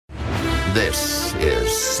This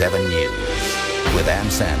is 7 News with Ann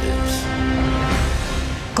Sanders.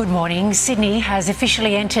 Good morning. Sydney has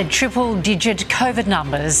officially entered triple-digit COVID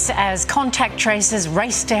numbers as contact tracers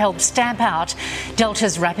race to help stamp out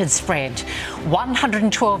Delta's rapid spread.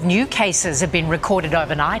 112 new cases have been recorded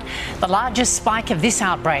overnight, the largest spike of this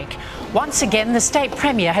outbreak. Once again, the state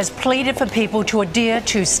premier has pleaded for people to adhere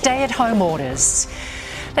to stay-at-home orders.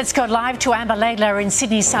 Let's go live to Amber Laidler in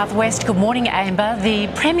Sydney Southwest. Good morning, Amber. The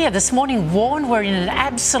Premier this morning warned we're in an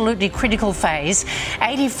absolutely critical phase.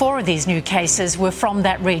 84 of these new cases were from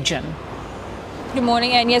that region. Good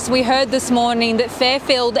morning, and yes, we heard this morning that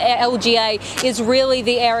Fairfield LGA is really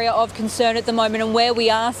the area of concern at the moment and where we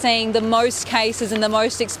are seeing the most cases and the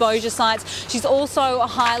most exposure sites. She's also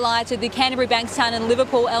highlighted the Canterbury, Bankstown and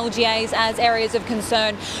Liverpool LGAs as areas of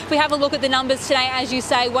concern. If we have a look at the numbers today, as you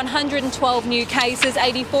say, 112 new cases,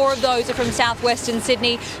 84 of those are from southwestern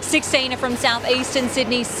Sydney, 16 are from southeastern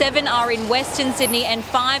Sydney, 7 are in western Sydney and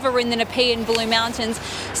 5 are in the Nepean Blue Mountains.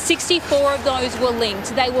 64 of those were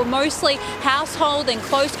linked. They were mostly household and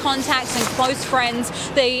close contacts and close friends.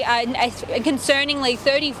 Concerningly,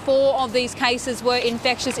 34 of these cases were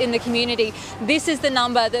infectious in the community. This is the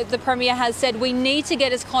number that the Premier has said we need to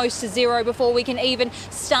get as close to zero before we can even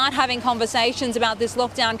start having conversations about this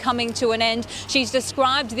lockdown coming to an end. She's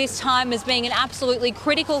described this time as being an absolutely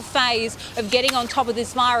critical phase of getting on top of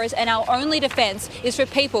this virus, and our only defence is for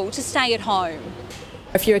people to stay at home.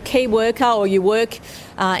 If you're a key worker or you work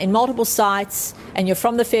in multiple sites and you're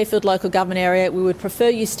from the Fairfield local government area, we would prefer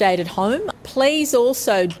you stayed at home. Please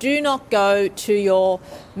also do not go to your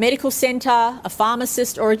medical centre, a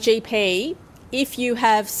pharmacist or a GP if you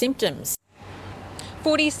have symptoms.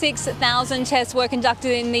 46,000 tests were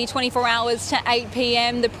conducted in the 24 hours to 8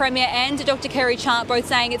 p.m. The Premier and Dr Kerry Chant both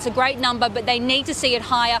saying it's a great number, but they need to see it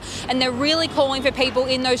higher, and they're really calling for people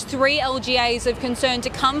in those 3 LGAs of concern to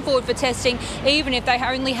come forward for testing, even if they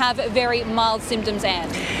only have very mild symptoms.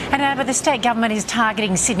 And Amber, the state government is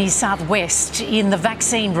targeting Sydney Southwest in the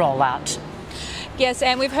vaccine rollout. Yes,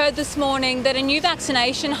 and we've heard this morning that a new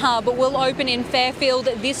vaccination hub will open in Fairfield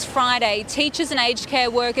this Friday. Teachers and aged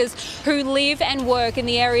care workers who live and work in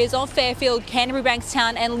the areas of Fairfield, Canterbury,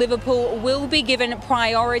 Bankstown and Liverpool will be given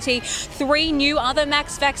priority. 3 new other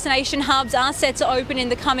max vaccination hubs are set to open in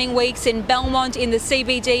the coming weeks in Belmont, in the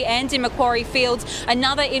CBD and in Macquarie Fields.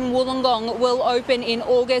 Another in Wollongong will open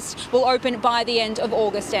by the end of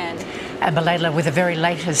August. Amber Laidler with the very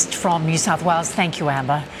latest from New South Wales. Thank you,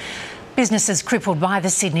 Amber. Businesses crippled by the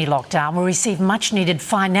Sydney lockdown will receive much-needed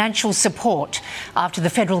financial support after the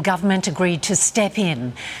federal government agreed to step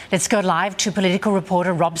in. Let's go live to political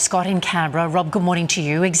reporter Rob Scott in Canberra. Rob, good morning to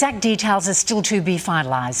you. Exact details are still to be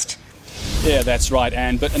finalised. Yeah, that's right,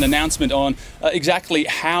 Anne. But an announcement on exactly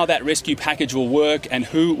how that rescue package will work and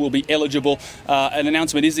who will be eligible. An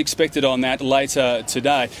announcement is expected on that later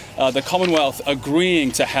today. The Commonwealth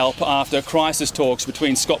agreeing to help after crisis talks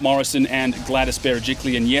between Scott Morrison and Gladys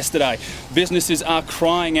Berejiklian yesterday. Businesses are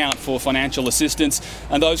crying out for financial assistance,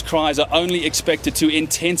 and those cries are only expected to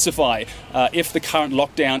intensify if the current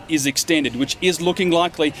lockdown is extended, which is looking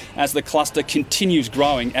likely as the cluster continues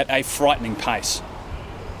growing at a frightening pace.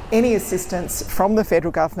 Any assistance from the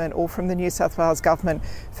federal government or from the New South Wales government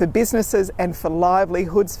for businesses and for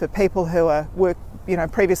livelihoods for people who are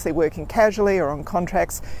previously working casually or on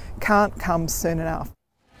contracts can't come soon enough.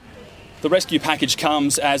 The rescue package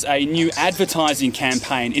comes as a new advertising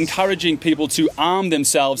campaign encouraging people to arm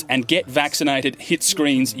themselves and get vaccinated hit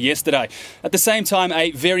screens yesterday. At the same time,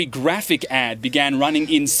 a very graphic ad began running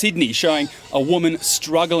in Sydney showing a woman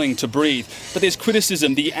struggling to breathe. But there's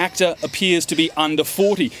criticism. The actor appears to be under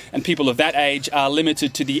 40 and people of that age are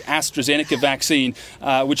limited to the AstraZeneca vaccine,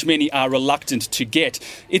 which many are reluctant to get.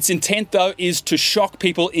 Its intent, though, is to shock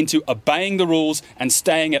people into obeying the rules and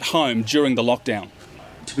staying at home during the lockdown.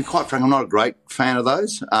 To be quite frank, I'm not a great fan of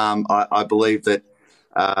those. I believe that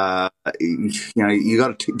you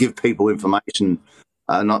got to give people information,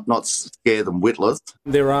 not scare them witless.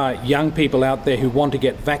 There are young people out there who want to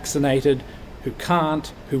get vaccinated, who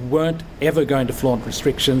can't, who weren't ever going to flaunt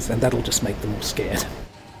restrictions, and that'll just make them all scared.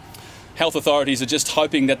 Health authorities are just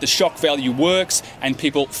hoping that the shock value works and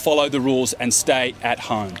people follow the rules and stay at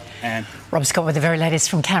home. And Rob Scott with the very latest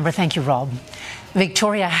from Canberra. Thank you, Rob.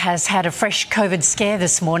 Victoria has had a fresh COVID scare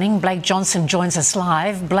this morning. Blake Johnson joins us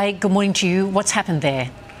live. Blake, good morning to you. What's happened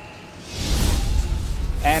there?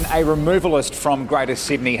 And a removalist from Greater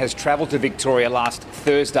Sydney has travelled to Victoria last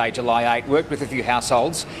Thursday, July 8, worked with a few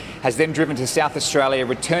households, has then driven to South Australia,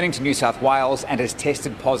 returning to New South Wales and has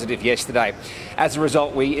tested positive yesterday. As a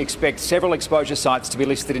result, we expect several exposure sites to be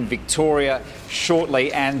listed in Victoria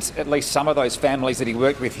shortly, and at least some of those families that he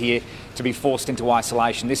worked with here to to be forced into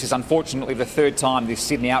isolation. This is unfortunately the third time this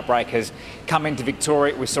Sydney outbreak has come into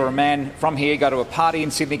Victoria. We saw a man from here go to a party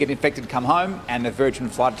in Sydney, get infected, come home, and the Virgin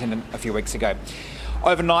flight attendant a few weeks ago.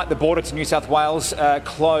 Overnight, the border to New South Wales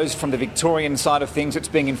closed from the Victorian side of things. It's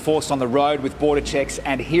being enforced on the road with border checks,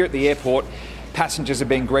 and here at the airport, passengers are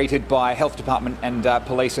being greeted by Health Department and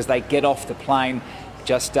police as they get off the plane.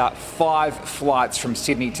 Just 5 flights from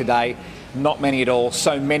Sydney today, not many at all.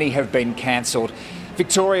 So many have been cancelled.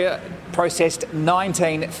 Victoria processed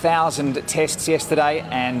 19,000 tests yesterday,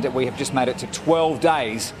 and we have just made it to 12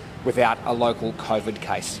 days without a local COVID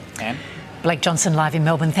case. Anne? Blake Johnson live in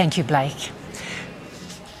Melbourne. Thank you, Blake.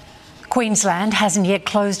 Queensland hasn't yet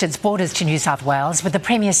closed its borders to New South Wales, but the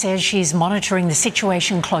Premier says she's monitoring the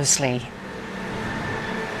situation closely.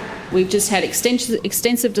 We've just had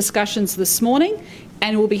extensive discussions this morning,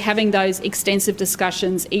 and we'll be having those extensive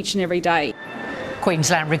discussions each and every day.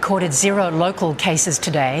 Queensland recorded 0 local cases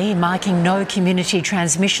today, marking no community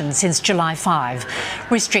transmission since July 5.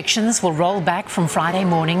 Restrictions will roll back from Friday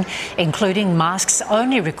morning, including masks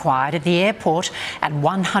only required at the airport and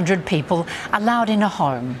 100 people allowed in a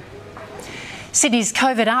home. Sydney's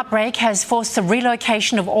COVID outbreak has forced the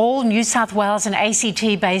relocation of all New South Wales and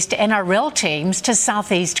ACT-based NRL teams to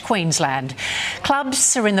southeast Queensland.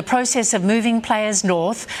 Clubs are in the process of moving players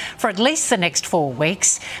north for at least the next 4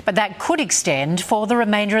 weeks, but that could extend for the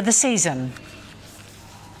remainder of the season.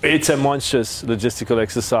 It's a monstrous logistical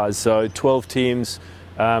exercise. So 12 teams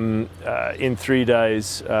in 3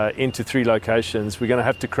 days into 3 locations. We're going to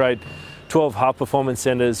have to create 12 high-performance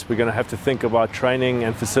centres. We're going to have to think about training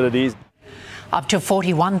and facilities. Up to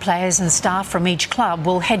 41 players and staff from each club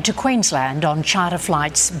will head to Queensland on charter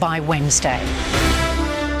flights by Wednesday.